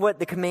 this is what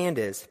the command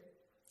is.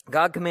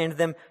 God commanded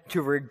them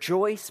to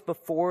rejoice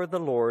before the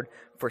Lord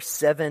for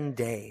 7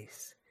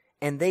 days.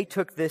 And they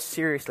took this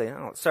seriously.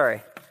 Oh,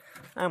 sorry.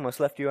 I almost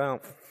left you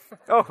out.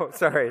 Oh,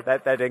 sorry.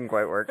 That didn't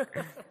quite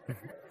work.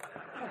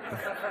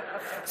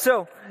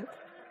 So,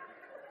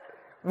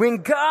 when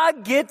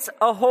God gets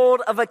a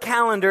hold of a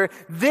calendar,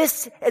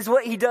 this is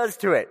what he does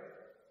to it.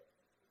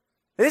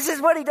 This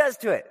is what he does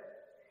to it.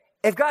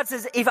 If God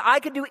says, if I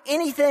could do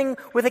anything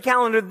with a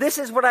calendar, this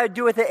is what I would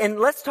do with it. And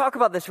let's talk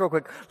about this real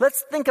quick.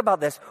 Let's think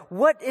about this.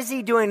 What is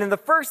he doing? And the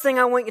first thing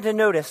I want you to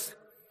notice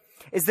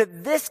is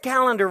that this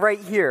calendar right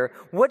here,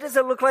 what does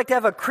it look like to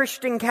have a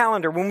Christian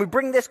calendar? When we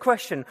bring this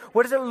question,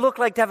 what does it look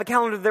like to have a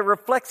calendar that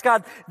reflects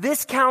God?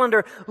 This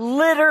calendar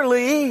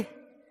literally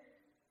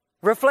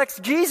reflects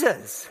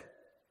Jesus.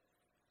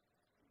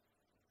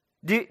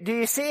 Do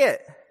you see it?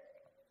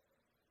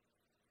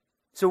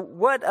 So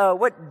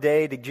what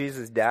day did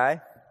Jesus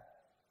die?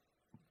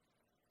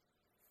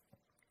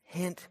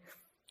 Hint.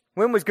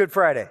 When was Good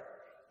Friday?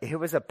 It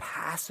was a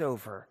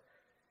Passover.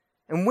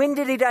 And when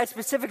did he die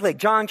specifically?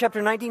 John chapter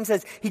 19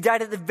 says he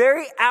died at the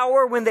very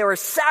hour when they were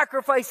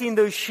sacrificing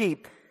those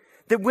sheep.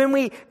 That when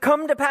we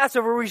come to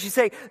Passover, we should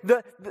say,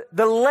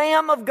 the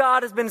Lamb of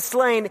God has been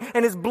slain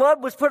and his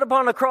blood was put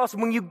upon a cross.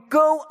 And when you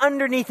go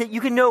underneath it,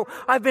 you can know,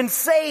 I've been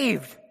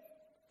saved.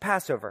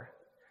 Passover.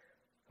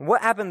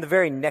 What happened the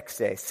very next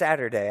day,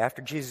 Saturday,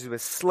 after Jesus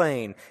was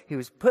slain? He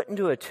was put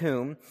into a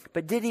tomb,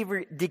 but did he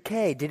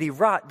decay? Did he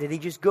rot? Did he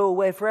just go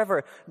away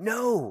forever?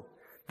 No.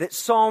 That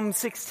Psalm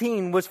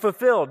 16 was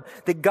fulfilled.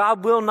 That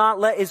God will not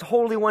let his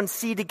Holy One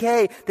see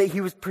decay. That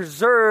he was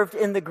preserved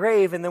in the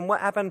grave. And then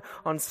what happened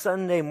on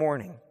Sunday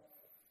morning?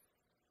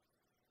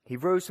 He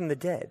rose from the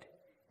dead.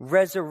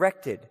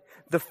 resurrected,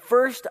 the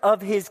first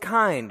of his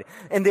kind.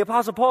 And the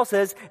Apostle Paul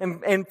says in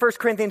 1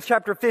 Corinthians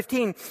chapter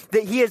 15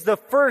 that he is the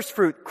first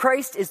fruit.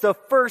 Christ is the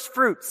first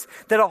fruits,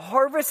 that a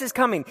harvest is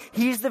coming.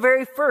 He's the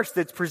very first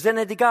that's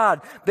presented to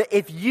God. But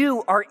if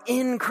you are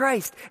in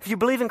Christ, if you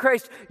believe in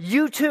Christ,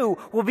 you too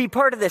will be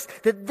part of this.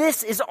 That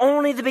this is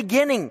only the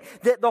beginning,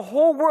 that the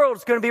whole world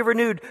is going to be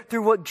renewed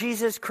through what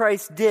Jesus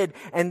Christ did.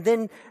 And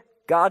then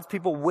God's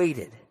people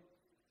waited.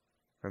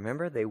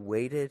 Remember, they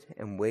waited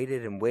and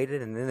waited and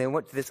waited, and then they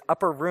went to this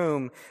upper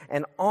room,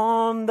 and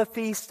on the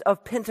Feast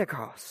of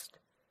Pentecost,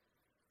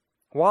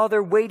 while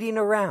they're waiting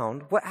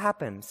around, what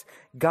happens?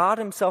 God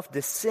himself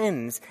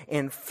descends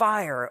in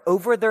fire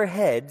over their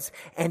heads,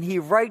 and he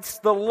writes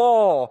the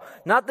law,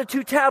 not the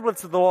 2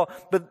 tablets of the law,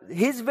 but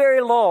his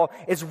very law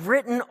is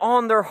written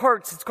on their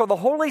hearts. It's called the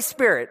Holy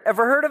Spirit.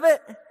 Ever heard of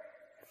it?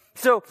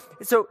 So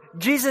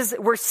Jesus,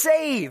 we're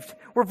saved.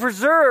 We're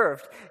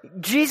preserved.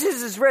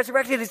 Jesus is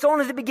resurrected. It's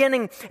only the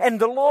beginning. And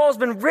the law has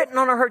been written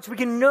on our hearts. We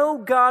can know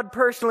God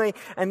personally.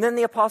 And then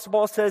the Apostle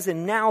Paul says,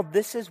 and now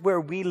this is where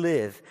we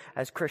live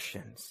as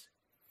Christians.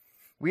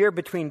 We are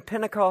between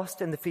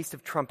Pentecost and the Feast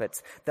of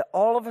Trumpets. That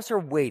all of us are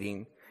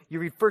waiting. You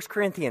read 1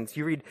 Corinthians.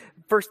 You read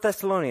 1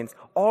 Thessalonians.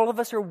 All of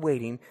us are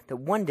waiting that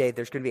one day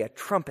there's going to be a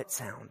trumpet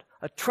sound.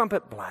 A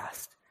trumpet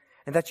blast.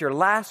 And that's your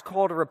last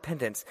call to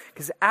repentance.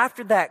 Because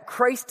after that,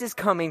 Christ is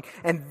coming,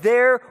 and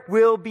there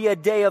will be a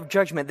day of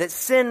judgment, that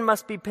sin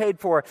must be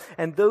paid for.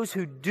 And those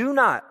who do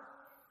not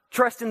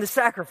trust in the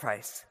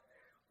sacrifice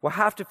will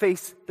have to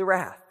face the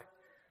wrath.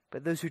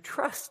 But those who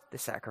trust the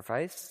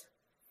sacrifice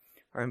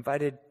are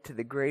invited to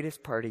the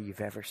greatest party you've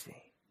ever seen.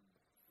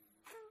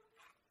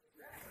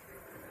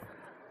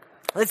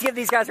 Let's give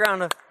these guys a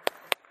round of...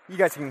 You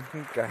guys can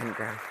go ahead and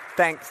grab.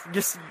 Thanks.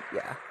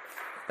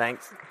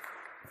 Thanks.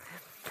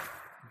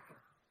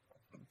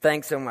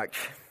 Thanks so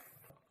much.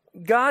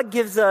 God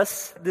gives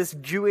us this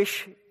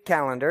Jewish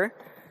calendar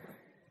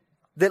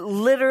that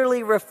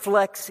literally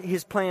reflects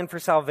his plan for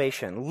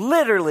salvation,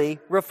 literally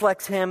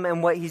reflects him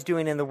and what he's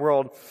doing in the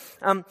world.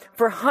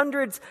 For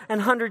hundreds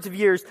and hundreds of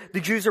years,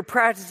 the Jews are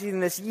practicing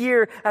this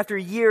year after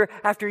year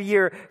after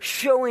year,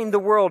 showing the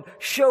world.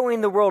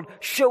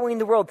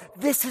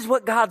 This is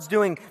what God's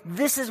doing.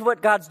 This is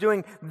what God's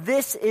doing.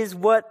 This is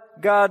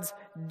what God's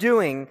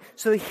doing.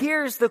 So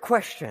here's the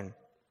question.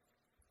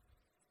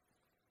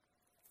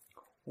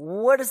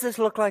 What does this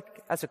look like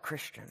as a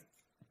Christian?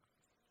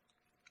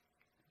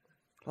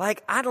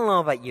 Like, I don't know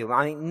about you.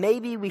 I mean,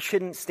 maybe we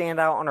shouldn't stand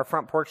out on our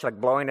front porch like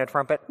blowing a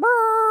trumpet.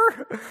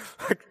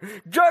 Like,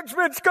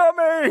 judgment's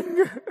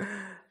coming!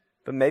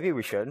 But maybe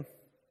we should.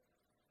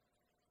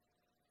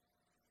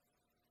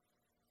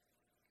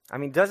 I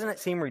mean, doesn't it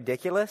seem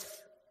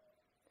ridiculous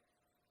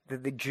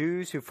that the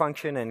Jews who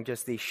function in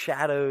just these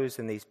shadows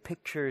and these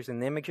pictures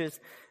and images,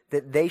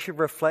 that they should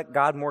reflect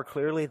God more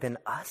clearly than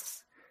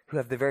us, who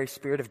have the very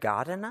Spirit of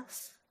God in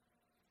us?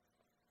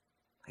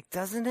 Like,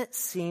 doesn't it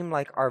seem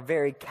like our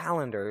very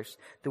calendars,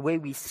 the way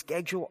we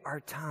schedule our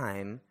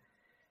time,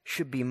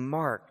 should be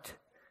marked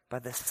by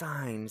the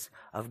signs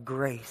of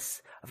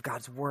grace, of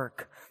God's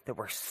work, that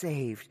we're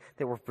saved,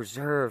 that we're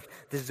preserved.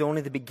 This is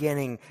only the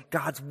beginning.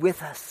 God's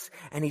with us,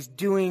 and he's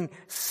doing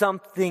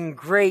something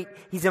great.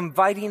 He's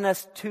inviting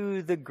us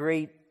to the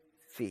great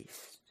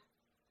feast.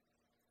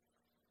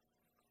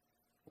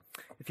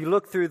 If you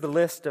look through the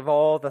list of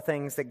all the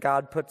things that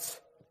God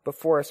puts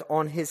before us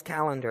on his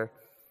calendar,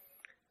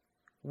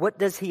 what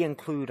does he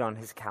include on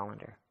his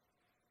calendar?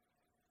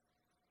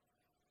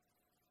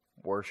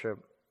 Worship,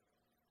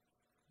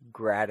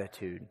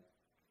 gratitude,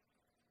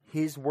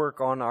 his work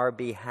on our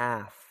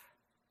behalf,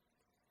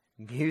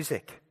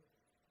 music,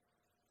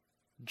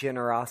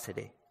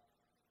 generosity,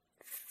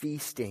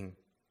 feasting,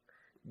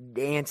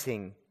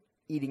 dancing,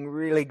 eating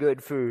really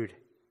good food,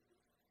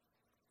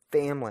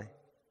 family.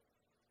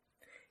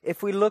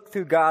 If we look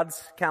through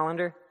God's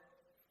calendar,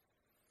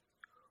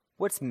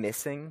 what's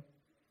missing?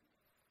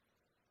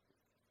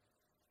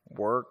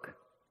 Work,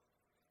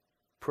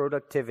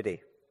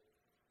 productivity,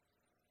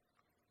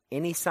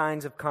 any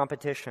signs of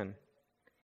competition,